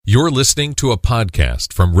You're listening to a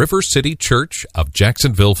podcast from River City Church of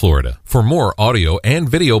Jacksonville, Florida. For more audio and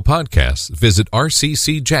video podcasts, visit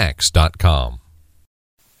rccjax.com.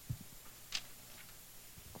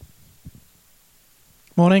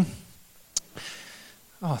 Morning.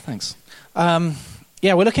 Oh, thanks. We're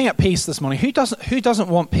looking at peace this morning. Who doesn't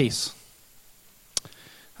want peace?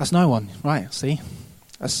 That's no one, right? See,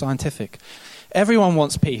 that's scientific. Everyone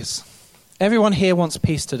wants peace. Everyone here wants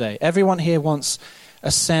peace today. Everyone here wants a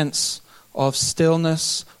sense of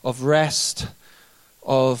stillness, of rest,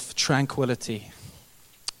 of tranquility.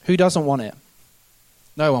 Who doesn't want it?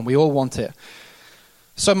 No one. We all want it.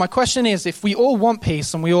 So my question is, if we all want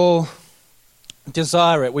peace and we all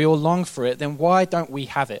desire it, we all long for it, then why don't we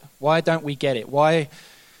have it? Why don't we get it? Why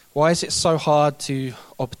is it so hard to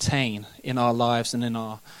obtain in our lives and in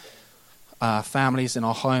our families, in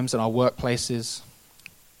our homes, in our workplaces?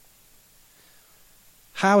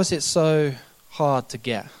 How is it so hard to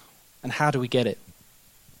get, and how do we get it?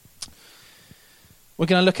 We're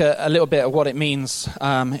going to look at a little bit of what it means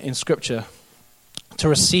in Scripture to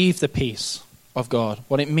receive the peace of God,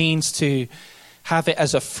 what it means to have it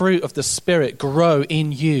as a fruit of the Spirit grow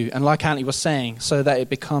in you, and like Anthony was saying, so that it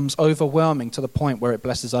becomes overwhelming to the point where it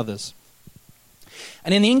blesses others.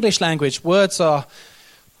 And in the English language, words tend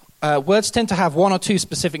to have one or two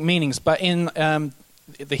specific meanings, but in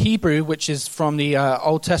the Hebrew, which is from the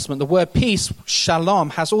Old Testament, the word peace, shalom,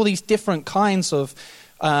 has all these different kinds of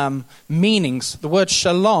meanings. The word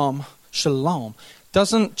shalom,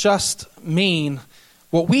 doesn't just mean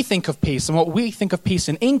what we think of peace, and what we think of peace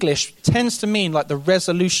in English tends to mean like the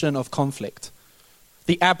resolution of conflict,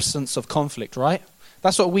 the absence of conflict, right?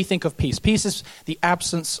 That's what we think of peace. Peace is the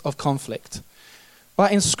absence of conflict.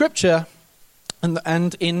 But in Scripture and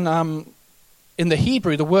in the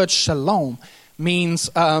Hebrew, the word shalom means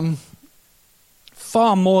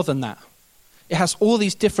far more than that. It has all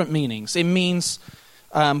these different meanings. It means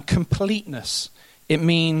completeness. It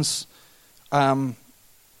means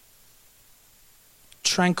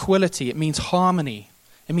tranquility. It means harmony.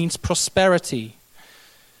 It means prosperity.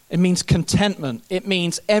 It means contentment. It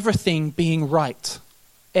means everything being right.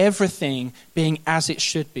 Everything being as it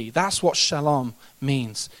should be. That's what shalom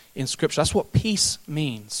means in Scripture. That's what peace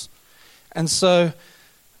means. And so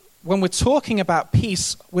when we're talking about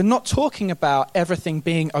peace, we're not talking about everything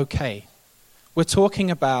being okay. We're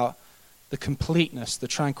talking about the completeness, the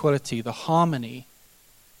tranquility, the harmony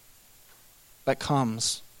that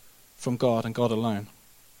comes from God and God alone.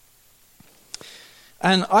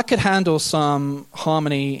 And I could handle some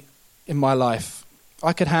harmony in my life.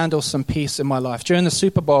 I could handle some peace in my life. During the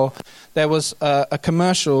Super Bowl, there was a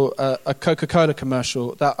commercial, a Coca-Cola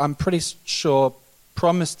commercial, that I'm pretty sure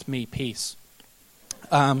promised me peace.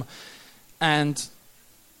 And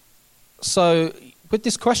so with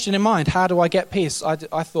this question in mind, how do I get peace? I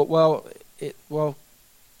thought, well,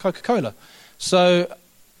 Coca-Cola. So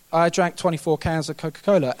I drank 24 cans of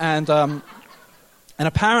Coca-Cola, and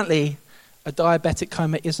apparently a diabetic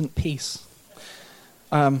coma isn't peace.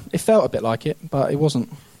 It felt a bit like it, but it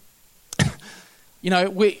wasn't.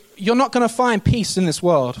 You're not going to find peace in this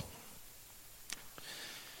world.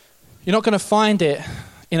 You're not going to find it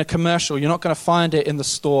in a commercial. You're not going to find it in the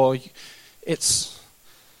store. It's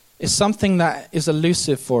something that is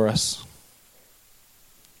elusive for us.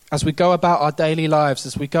 As we go about our daily lives,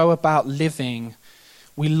 as we go about living,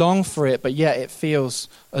 we long for it, but yet it feels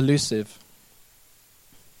elusive.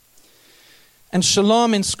 And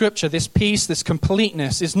shalom in Scripture, this peace, this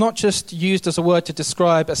completeness, is not just used as a word to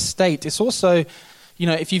describe a state. It's also,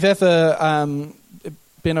 if you've ever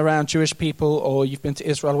been around Jewish people or you've been to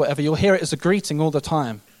Israel or whatever, you'll hear it as a greeting all the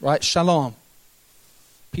time, right? Shalom.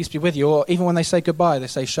 Peace be with you. Or even when they say goodbye, they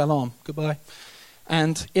say shalom, goodbye.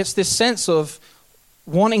 And it's this sense of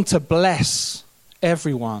wanting to bless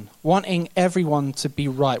everyone, wanting everyone to be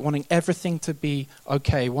right, wanting everything to be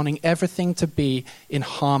okay, wanting everything to be in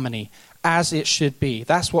harmony, as it should be.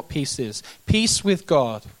 That's what peace is. Peace with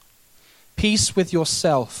God, peace with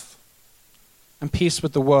yourself, and peace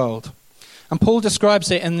with the world. And Paul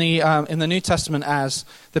describes it in the New Testament as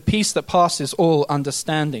the peace that passes all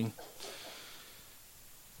understanding.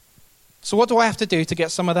 So what do I have to do to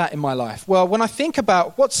get some of that in my life? Well, when I think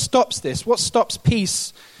about what stops this, what stops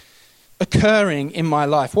peace occurring in my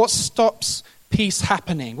life, what stops peace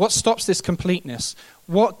happening, what stops this completeness,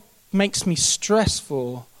 what makes me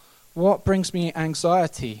stressful, what brings me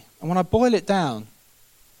anxiety? And when I boil it down,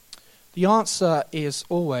 the answer is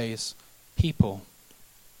always people.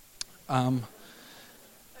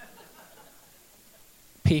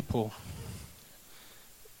 People.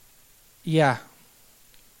 Yeah.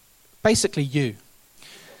 Basically you.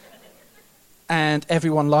 And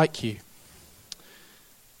everyone like you.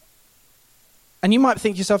 And you might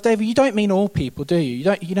think to yourself, David, you don't mean all people, do you?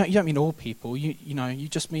 You don't mean all people. You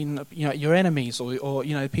just mean your enemies or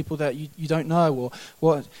people that you don't know, or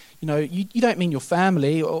what you don't mean your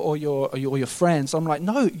family or your friends. I'm like,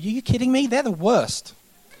 no, are you kidding me? They're the worst.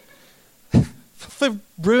 For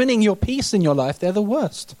ruining your peace in your life, they're the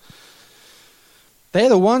worst. They're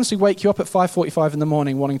the ones who wake you up at 5:45 in the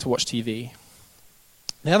morning wanting to watch TV.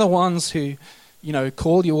 They're the ones who,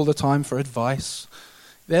 call you all the time for advice.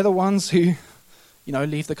 They're the ones who,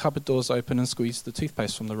 leave the cupboard doors open and squeeze the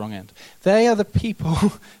toothpaste from the wrong end. They are the people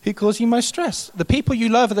who cause you most stress. The people you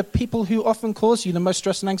love are the people who often cause you the most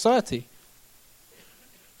stress and anxiety.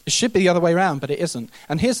 It should be the other way around, but it isn't.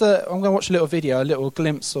 And I'm going to watch a little video, a little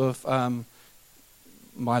glimpse of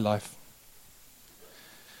my life.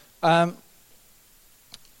 I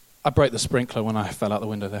broke the sprinkler when I fell out the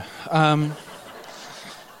window there.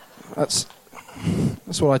 That's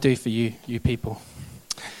what I do for you people.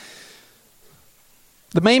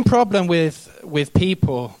 The main problem with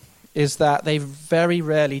people is that they very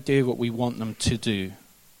rarely do what we want them to do.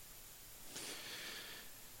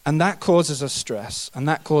 And that causes us stress, and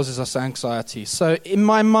that causes us anxiety. So in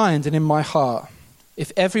my mind and in my heart,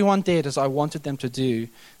 if everyone did as I wanted them to do,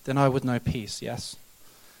 then I would know peace, yes?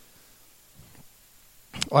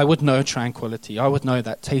 I would know tranquility. I would know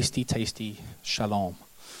that tasty, tasty shalom.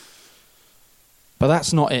 But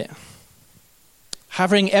that's not it.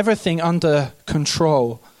 Having everything under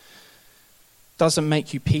control doesn't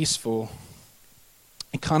make you peaceful.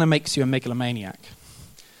 It kind of makes you a megalomaniac.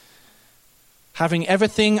 Having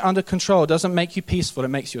everything under control doesn't make you peaceful, it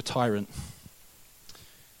makes you a tyrant.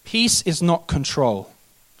 Peace is not control.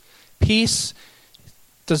 Peace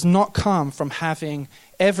does not come from having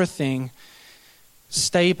everything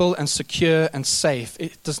stable and secure and safe.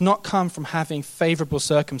 It does not come from having favorable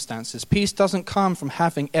circumstances. Peace doesn't come from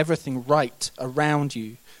having everything right around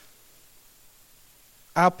you.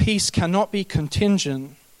 Our peace cannot be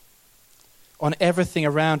contingent on everything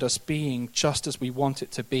around us being just as we want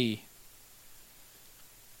it to be.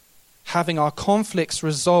 Having our conflicts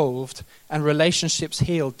resolved and relationships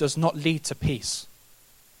healed does not lead to peace.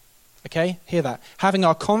 Okay? Hear that. Having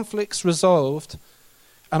our conflicts resolved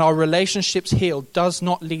and our relationships healed does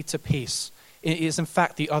not lead to peace. It is in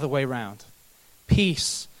fact the other way around.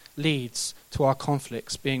 Peace leads to our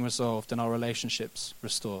conflicts being resolved and our relationships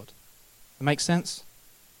restored. That makes sense?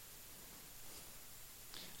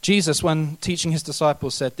 Jesus, when teaching his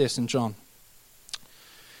disciples, said this in John.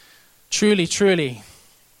 Truly, truly,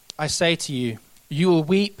 I say to you, you will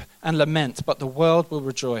weep and lament, but the world will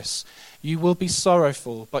rejoice. You will be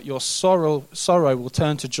sorrowful, but your sorrow will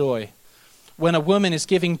turn to joy. When a woman is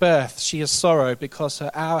giving birth, she has sorrow because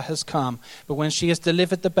her hour has come. But when she has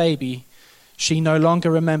delivered the baby, she no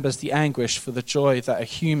longer remembers the anguish for the joy that a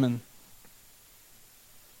human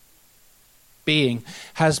being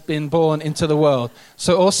has been born into the world.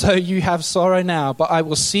 So also you have sorrow now, but I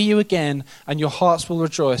will see you again, and your hearts will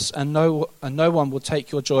rejoice, and no one will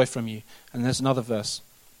take your joy from you. And there's another verse.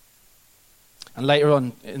 And later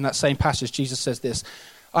on in that same passage, Jesus says this,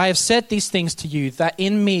 I have said these things to you, that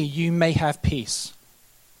in me you may have peace.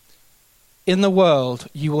 In the world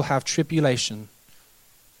you will have tribulation,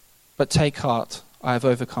 but take heart, I have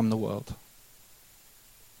overcome the world.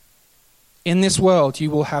 In this world you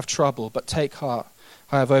will have trouble, but take heart,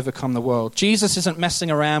 I have overcome the world. Jesus isn't messing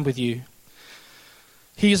around with you.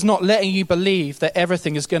 He is not letting you believe that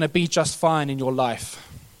everything is going to be just fine in your life.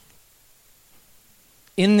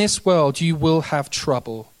 In this world you will have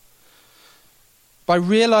trouble. By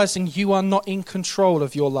realizing you are not in control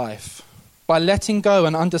of your life, by letting go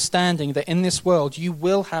and understanding that in this world you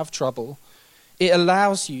will have trouble, it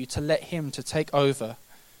allows you to let him to take over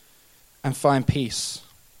and find peace.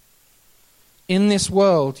 In this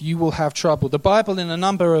world you will have trouble. The Bible in a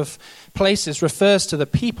number of places refers to the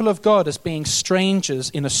people of God as being strangers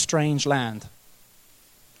in a strange land.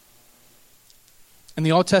 In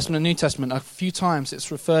the Old Testament and New Testament, a few times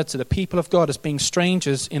it's referred to the people of God as being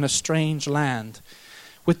strangers in a strange land.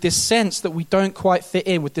 With this sense that we don't quite fit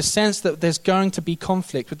in, with this sense that there's going to be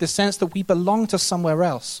conflict, with this sense that we belong to somewhere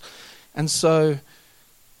else. And so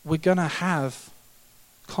we're going to have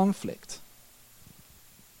conflict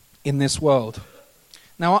in this world.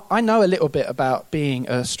 Now, I know a little bit about being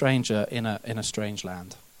a stranger in a strange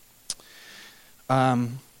land. A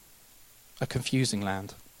confusing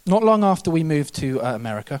land. Not long after we moved to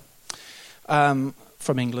America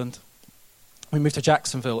from England, we moved to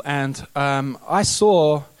Jacksonville, and I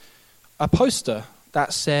saw a poster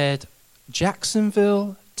that said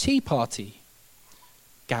Jacksonville Tea Party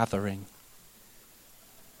Gathering.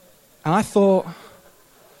 And I thought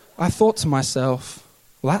to myself,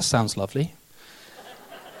 well, that sounds lovely.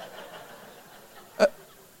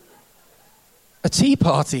 tea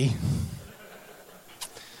party.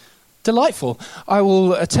 Delightful. I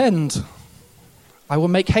will attend. I will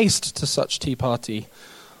make haste to such tea party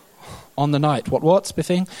on the night. What,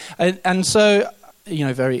 spiffing? And so,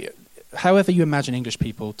 however you imagine English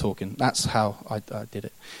people talking, that's how I did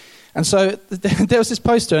it. And so there was this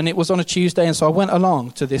poster, and it was on a Tuesday, and so I went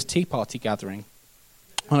along to this tea party gathering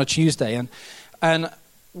on a Tuesday. And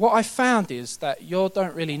what I found is that you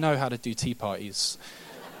don't really know how to do tea parties.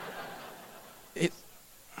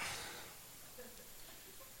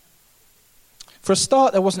 For a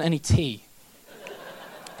start, there wasn't any tea.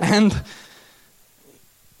 And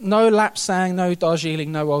no lapsang, no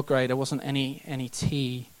Darjeeling, no Earl Grey. There wasn't any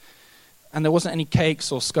tea. And there wasn't any cakes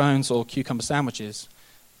or scones or cucumber sandwiches.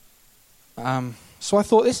 So I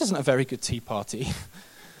thought, this isn't a very good tea party.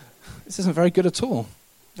 This isn't very good at all.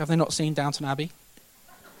 Have they not seen Downton Abbey?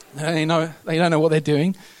 They don't know what they're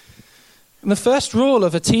doing. And the first rule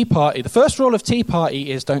of tea party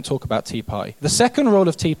is don't talk about tea party. The second rule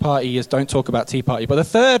of tea party is don't talk about tea party. But the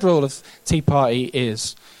third rule of tea party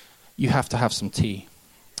is you have to have some tea.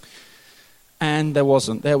 And there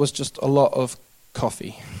wasn't. There was just a lot of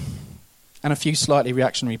coffee and a few slightly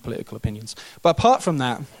reactionary political opinions. But apart from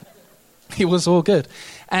that, it was all good.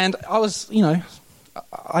 And I was,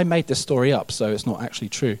 I made this story up, so it's not actually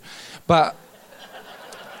true. But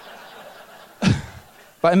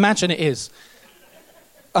imagine it is.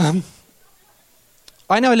 I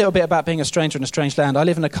know a little bit about being a stranger in a strange land. I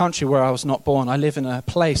live in a country where I was not born. I live in a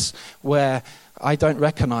place where I don't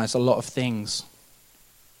recognize a lot of things.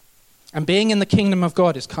 And being in the kingdom of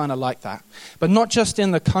God is kind of like that. But not just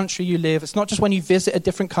in the country you live. It's not just when you visit a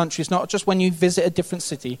different country. It's not just when you visit a different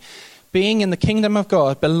city. Being in the kingdom of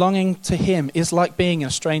God, belonging to him, is like being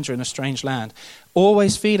a stranger in a strange land.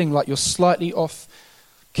 Always feeling like you're slightly off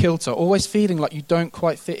kilter. Always feeling like you don't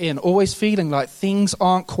quite fit in. Always feeling like things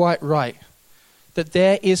aren't quite right. That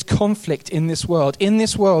there is conflict in this world. In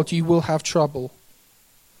this world you will have trouble.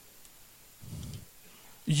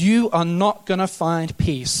 You are not going to find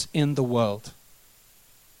peace in the world.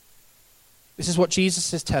 This is what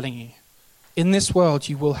Jesus is telling you. In this world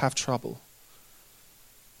you will have trouble.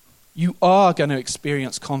 You are going to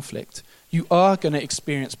experience conflict. You are going to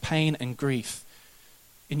experience pain and grief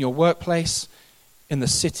in your workplace, in the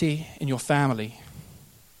city, in your family.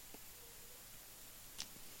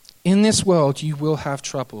 In this world you will have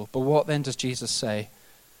trouble. But what then does Jesus say?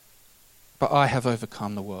 But I have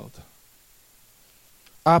overcome the world.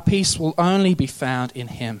 Our peace will only be found in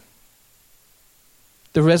him.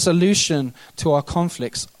 The resolution to our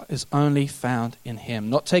conflicts is only found in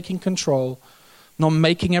him. Not taking control, not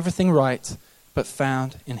making everything right, but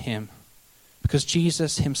found in him. Because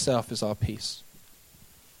Jesus himself is our peace.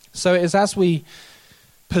 So it is as we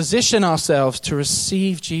position ourselves to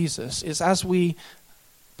receive Jesus, it's as we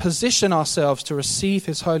position ourselves to receive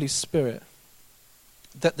his Holy Spirit,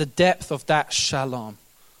 that the depth of that shalom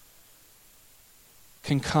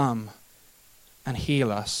can come and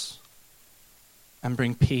heal us and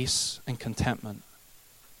bring peace and contentment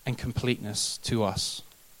and completeness to us.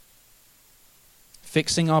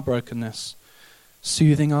 Fixing our brokenness,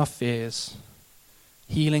 soothing our fears,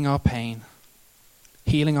 healing our pain,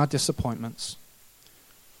 healing our disappointments.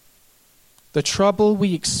 The trouble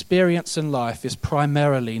we experience in life is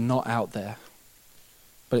primarily not out there,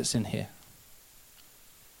 but it's in here.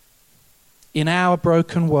 In our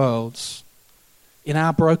broken worlds, in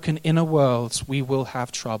our broken inner worlds, we will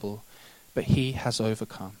have trouble, but he has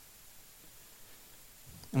overcome.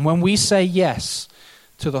 And when we say yes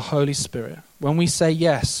to the Holy Spirit, when we say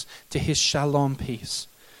yes to his shalom peace,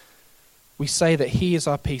 we say that he is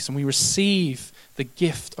our peace and we receive the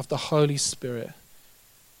gift of the Holy Spirit.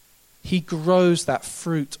 He grows that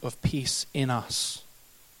fruit of peace in us,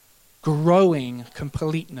 growing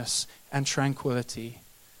completeness and tranquility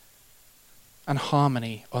and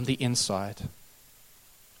harmony on the inside.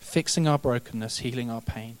 Fixing our brokenness, healing our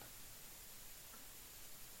pain.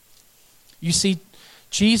 You see,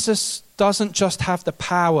 Jesus doesn't just have the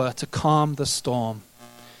power to calm the storm.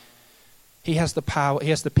 He has the power, he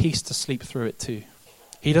has the peace to sleep through it too.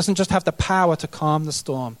 He doesn't just have the power to calm the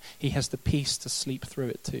storm, he has the peace to sleep through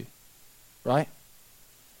it too. Right?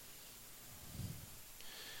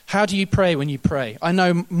 How do you pray when you pray? I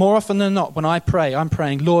know more often than not when I pray, I'm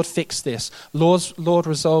praying, Lord, fix this. Lord,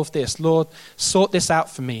 resolve this. Lord, sort this out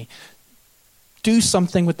for me. Do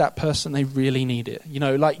something with that person. They really need it.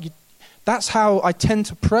 That's how I tend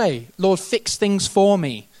to pray. Lord, fix things for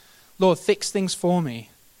me. Lord, fix things for me.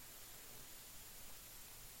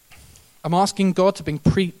 I'm asking God to bring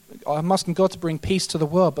peace to the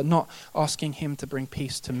world, but not asking him to bring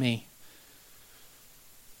peace to me.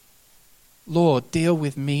 Lord, deal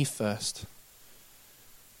with me first.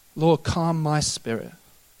 Lord, calm my spirit.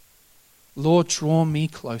 Lord, draw me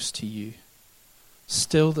close to you.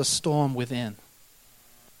 Still the storm within.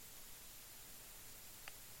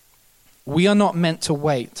 We are not meant to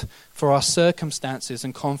wait for our circumstances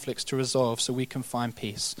and conflicts to resolve so we can find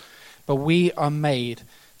peace. But we are made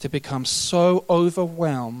to become so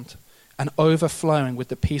overwhelmed and overflowing with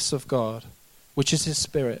the peace of God, which is His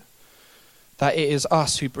Spirit, that it is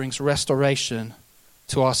us who brings restoration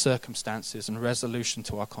to our circumstances and resolution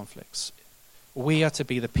to our conflicts. We are to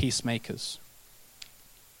be the peacemakers.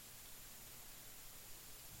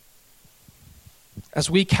 As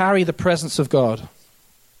we carry the presence of God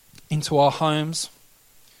into our homes,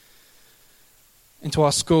 into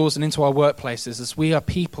our schools, and into our workplaces, as we are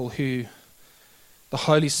people who the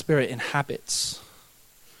Holy Spirit inhabits,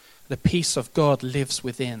 the peace of God lives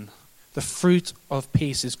within. The fruit of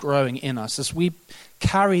peace is growing in us. As we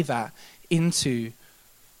carry that into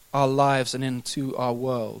our lives and into our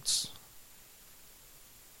worlds,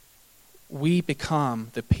 we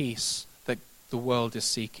become the peace that the world is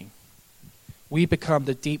seeking. We become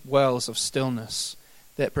the deep wells of stillness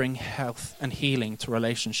that bring health and healing to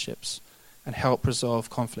relationships and help resolve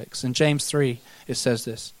conflicts. In James 3, it says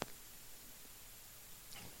this: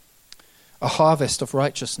 a harvest of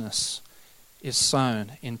righteousness is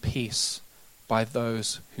sown in peace by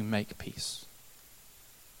those who make peace.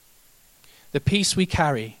 The peace we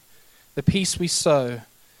carry, the peace we sow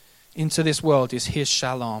into this world is His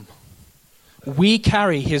shalom. We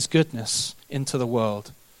carry His goodness into the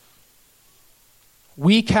world.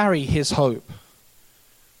 We carry His hope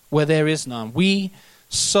where there is none. We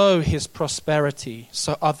sow His prosperity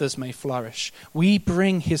so others may flourish. We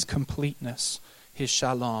bring His completeness, His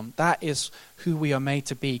shalom. That is who we are made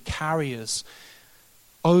to be, carriers,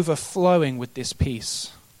 overflowing with this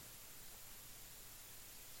peace.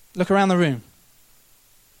 Look around the room.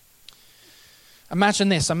 Imagine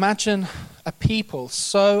this. Imagine a people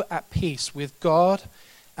so at peace with God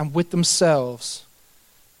and with themselves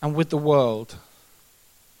and with the world.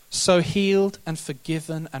 So healed and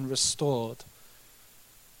forgiven and restored.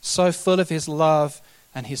 So full of His love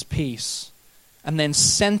and His peace. And then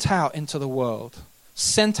sent out into the world.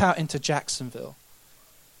 Sent out into Jacksonville.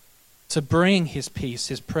 To bring His peace,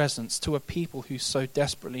 His presence to a people who so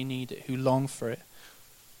desperately need it, who long for it.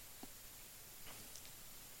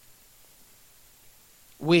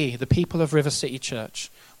 We, the people of River City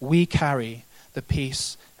Church, we carry the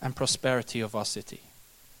peace and prosperity of our city.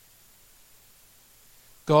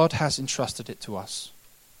 God has entrusted it to us.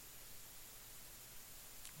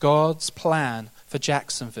 God's plan for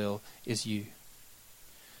Jacksonville is you.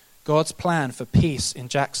 God's plan for peace in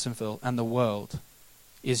Jacksonville and the world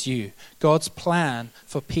is you. God's plan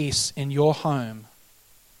for peace in your home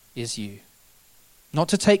is you. Not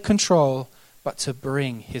to take control, but to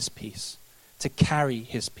bring His peace, to carry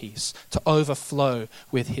His peace, to overflow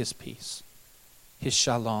with His peace, His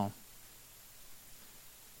shalom.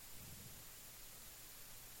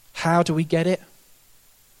 How do we get it?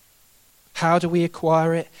 How do we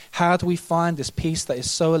acquire it? How do we find this peace that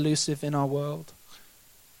is so elusive in our world?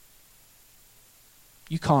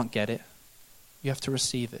 You can't get it. You have to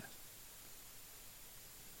receive it.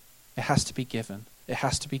 It has to be given. It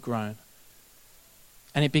has to be grown.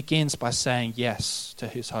 And it begins by saying yes to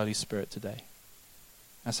His Holy Spirit today.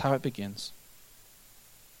 That's how it begins.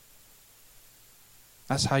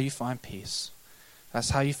 That's how you find peace.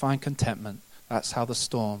 That's how you find contentment. That's how the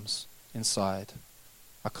storms inside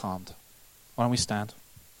are calmed. Why don't we stand?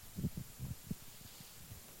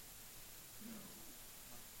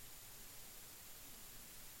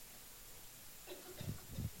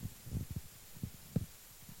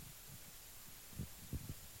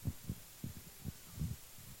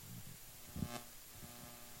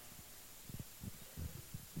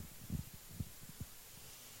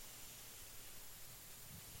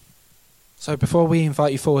 So before we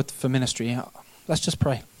invite you forward for ministry, let's just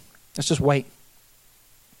pray. Let's just wait.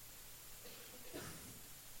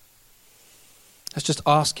 Let's just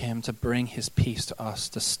ask Him to bring His peace to us,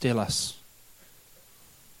 to still us.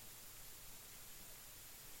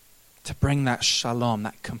 To bring that shalom,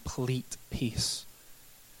 that complete peace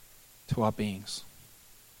to our beings,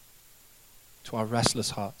 to our restless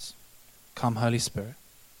hearts. Come, Holy Spirit.